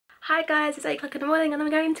Hi guys, it's 8 o'clock in the morning and I'm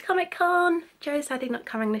going to Comic Con. Joe's sadly not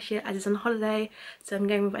coming this year as he's on holiday, so I'm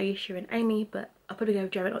going with Aisha and Amy, but I'll probably go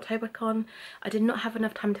with Joe at October Con. I did not have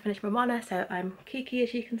enough time to finish Moana, so I'm Kiki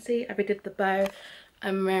as you can see. I redid the bow.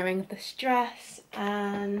 I'm wearing this dress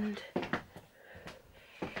and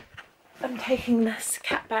I'm taking this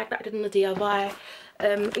cat bag that I did on the DIY.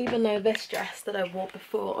 Even though this dress that I wore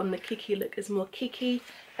before on the Kiki look is more Kiki,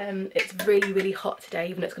 it's really hot today,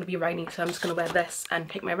 even though it's going to be raining, so I'm just going to wear this and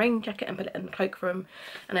take my rain jacket and put it in the cloakroom,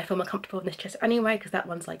 and I feel more comfortable in this dress anyway because that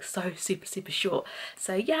one's like so super short.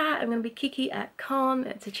 So yeah, I'm going to be Kiki at Con.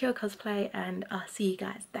 It's a chill cosplay and I'll see you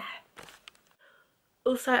guys there.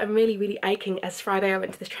 Also, I'm really aching as Friday I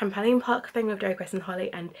went to this trampoline park thing with Joe, Chris and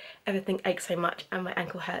Holly and everything aches so much and my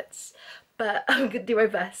ankle hurts. But I'm going to do my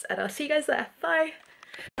best and I'll see you guys there. Bye!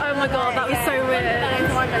 Oh my god, that was so weird.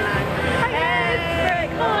 Wonderland.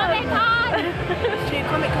 Comic Con!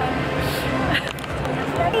 Comic Con.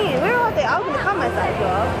 Where are they? I was going to come myself,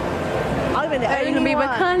 girl. I would have been the only one. You're going to be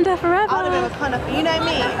Wakanda forever. I would have been Wakanda, you know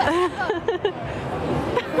me.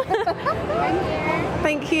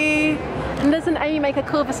 Thank you. And doesn't Amy make a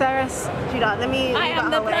cool Viserys? Judah, let me. I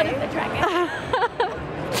am the blood of the dragon.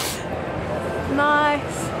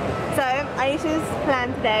 Nice. So, Aisha's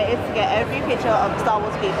plan today is to get every picture of Star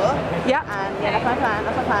Wars people. Yep. And yeah, that's my plan,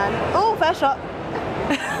 that's my plan. Oh, first shot.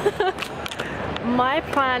 My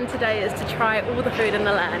plan today is to try all the food in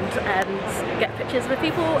the land and get pictures with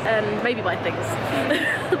people and maybe buy things.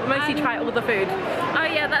 Mostly try all the food. Oh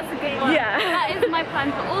yeah, that's a good one. Yeah. That is my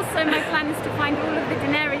plan, but also my plan is to find all of the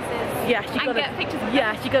Daenerys's and get pictures of them.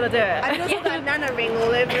 Yeah, you gotta do it. I just got that Nana ring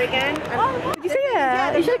all over again. Did you see it?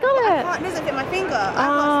 Yeah, you should have got it. It doesn't fit my finger. I've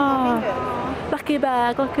got small fingers. Lucky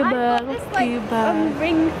bag, lucky I've bag, got this lucky like bag.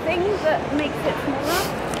 ring thing that makes it smaller.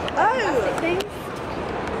 Oh! Things.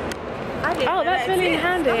 Oh, that's really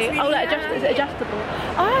handy. Really oh, that is it adjustable?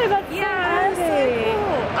 Oh, that's so handy. So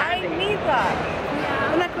cool. I need that.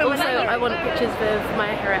 Yeah. Also, I want pictures with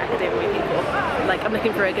My Hero Academia people. Like, I'm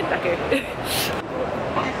looking for a good deco.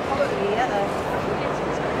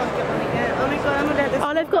 Oh my god, I'm gonna this.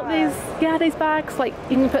 Oh, they've got these, yeah, these bags. Like,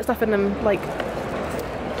 you can put stuff in them, like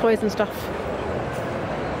toys and stuff.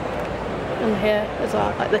 And here as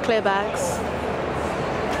well, like the clear bags.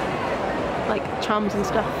 Like charms and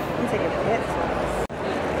stuff.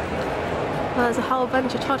 There's a whole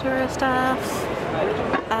bunch of Totoro stuff.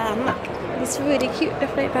 And look, this really cute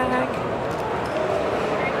definite bag.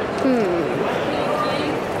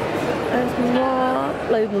 There's more,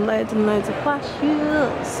 loads and loads of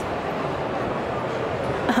plushies.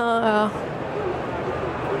 Oh,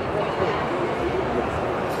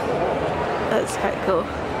 that's quite cool.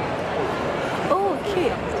 Oh,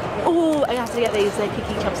 cute. Oh, I have to get these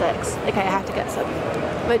Kiki chopsticks. Okay, I have to get some.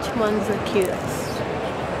 Which one's the cutest?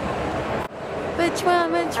 Which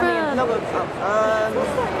one? I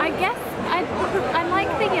guess I like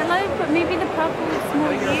the yellow, but maybe the purple is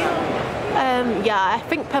more you. Yeah, I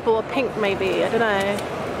think purple or pink maybe. I don't know.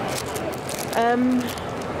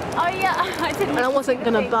 Oh yeah, I didn't. And I wasn't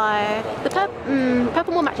gonna buy the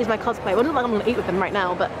purple more matches my cosplay. Well, not like I'm gonna eat with them right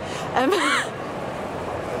now, but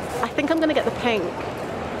I think I'm gonna get the pink.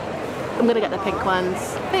 I'm gonna get the pink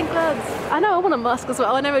ones. Pink ones. I know I want a mask as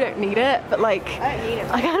well. I know I don't need it, but like I don't need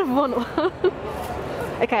it. I kind of want one.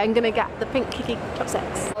 Okay, I'm gonna get the pink Kiki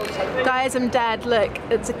chopsticks. Guys, I'm dead. Look,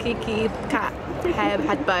 it's a Kiki cat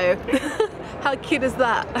head bow. How cute is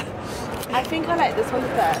that? I think I like this one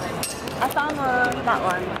best. I found that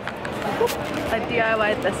one. I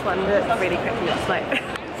DIY'd this one really quickly. It's like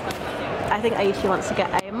I think Aisha wants to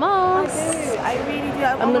get a mask. I really do.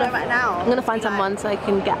 I'm gonna right now. I'm gonna find someone so I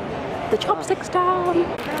can get the chopsticks down.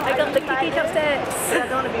 I got the Kiki chopsticks. I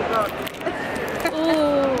don't want to be broke.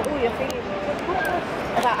 Ooh. Your fingers.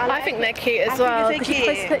 I think they're cute as well. Because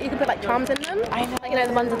you can put like charms in them. I know. Like, you know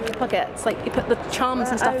the ones with the pockets. Like you put the charms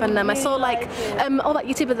and stuff in them. I saw like oh that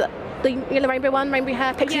YouTuber the yellow rainbow one, rainbow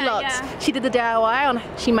hair, Pixie Lots. Yeah. She did the DIY on.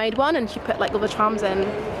 She made one and she put like all the charms in.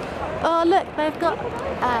 Oh look, they've got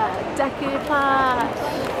Deku Plush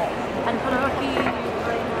and Konoroki.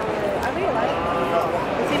 I really like it.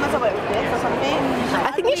 See myself with this or something.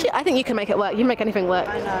 I think you should. I think you can make it work. You can make anything work.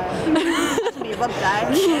 I know. Be robbed, guys.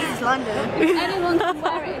 It's London. Anyone can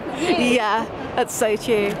wear it. Yeah, that's so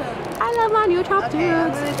true. I love my new chopsticks. Okay,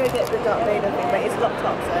 I'm gonna go get the Darth Vader thing, but it's locked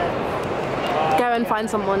up, so. Go and find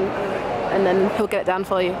someone, and then he'll get it down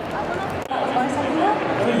for you.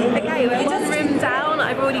 Okay, we're one room down.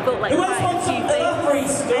 I've already bought like quite a few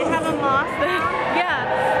things. They have a mask. Yeah.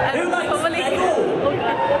 Probably.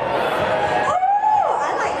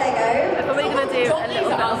 I like Lego. I'm probably gonna do a little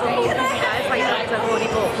girls haul for you guys, like that, because I've already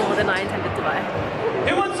bought more than I intended to buy.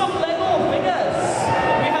 Who wants some Lego figures?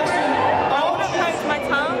 We have some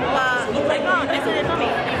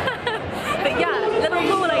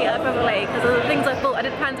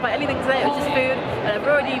plan to buy anything today, it was just food, and I've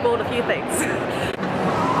already bought a few things.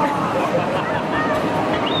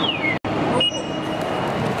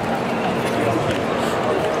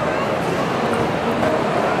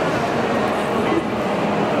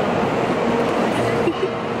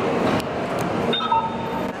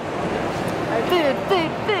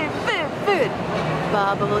 Food.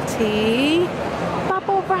 Bubble tea.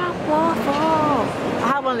 Bubble wrap waffle. I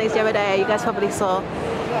had one of these the other day, you guys probably saw.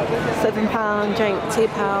 £7 drink, £2.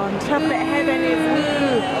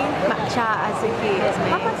 Matcha azuki is me.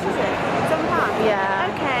 How much is it? £7?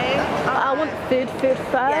 Yeah. Okay. I want food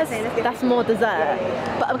first. Yeah, that's more dessert.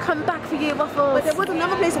 But I'm coming back for you, waffles. But there was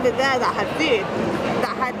another place over there that had food.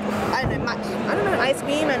 That had, I don't know, ice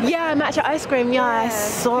cream and... Yeah, matcha ice cream, yeah, I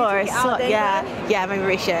saw. Yeah, maybe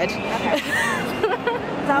we should. Okay.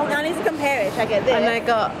 So I need to compare it. Should I get this? And I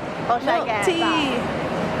got or should I get tea.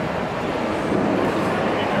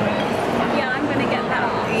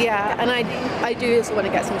 that? Yeah, and I do also want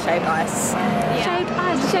to get some shaved ice. Yeah.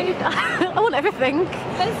 Shaved ice. I want everything.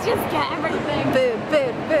 Let's just get everything.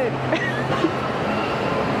 Food.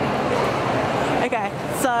 Okay,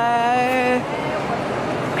 so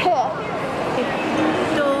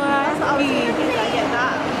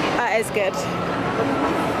that is good.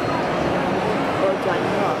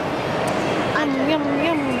 Yum.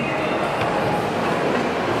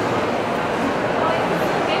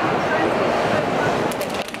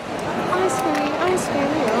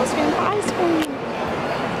 Ice cream.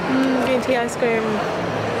 Green tea ice cream.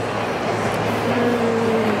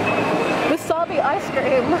 Wasabi ice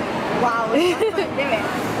cream. Wow, I couldn't do it.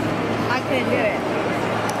 I couldn't do it.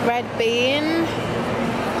 Red bean.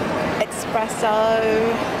 Espresso.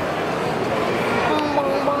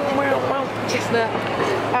 Chestnut.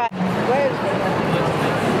 Alright.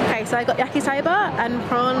 Okay, so I got yakisoba and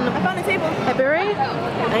prawn. I found a table. Eburi.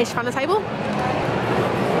 And you found a table.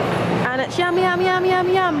 And it's yum.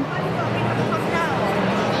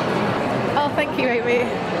 Oh, thank you, Amy.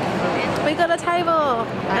 We got a table,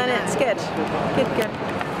 and it's good. Good.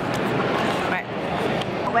 Right.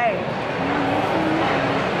 Wait.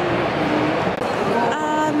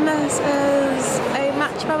 And this is a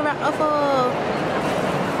matcha bubble wrap waffle.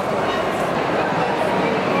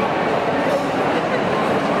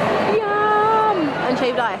 Yum! And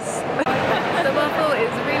shaved ice. The waffle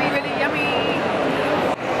is really yummy.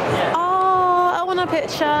 Oh, I want a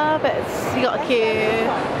picture, but you got a queue.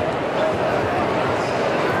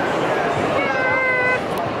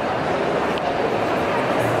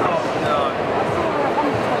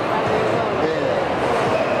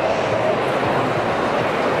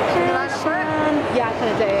 Yeah, I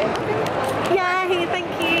kind of do. Yay, thank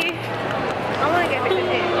you. I want to get a picture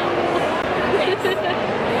too.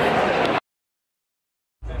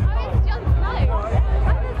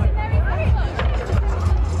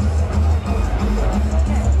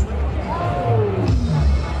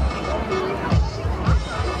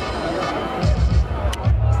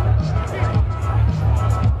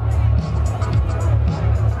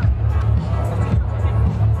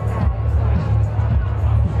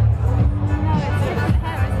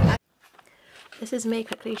 This is me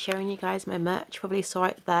quickly showing you guys my merch. Probably saw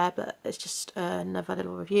it there, but it's just another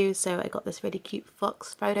little review. So I got this really cute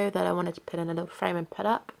fox photo that I wanted to put in a little frame and put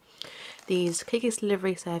up. These Cookies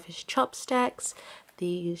Delivery Service chopsticks.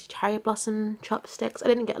 These cherry blossom chopsticks. I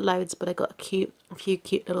didn't get loads, but I got a few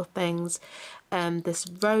cute little things. This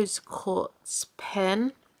rose quartz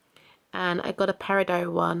pin. And I got a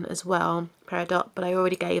peridot one as well, peridot, but I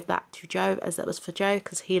already gave that to Joe, as that was for Joe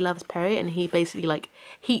because he loves Peri and he basically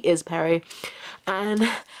he is Peri. And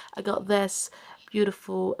I got this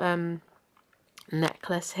beautiful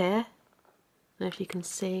necklace here. I don't know if you can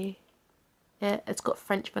see it. It's got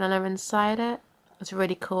French vanilla inside it. It's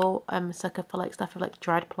really cool. I'm a sucker for stuff with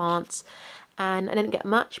dried plants, and I didn't get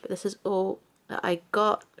much, but this is all that I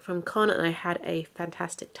got from Con, and I had a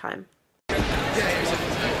fantastic time.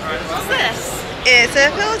 What's this? It's a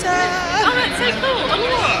filter. Oh, that's so cool. On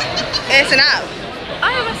what? It's an app.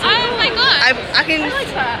 Oh, that's so cool. Oh my god. I can. I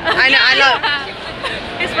like that. I know.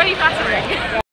 It's really flattering.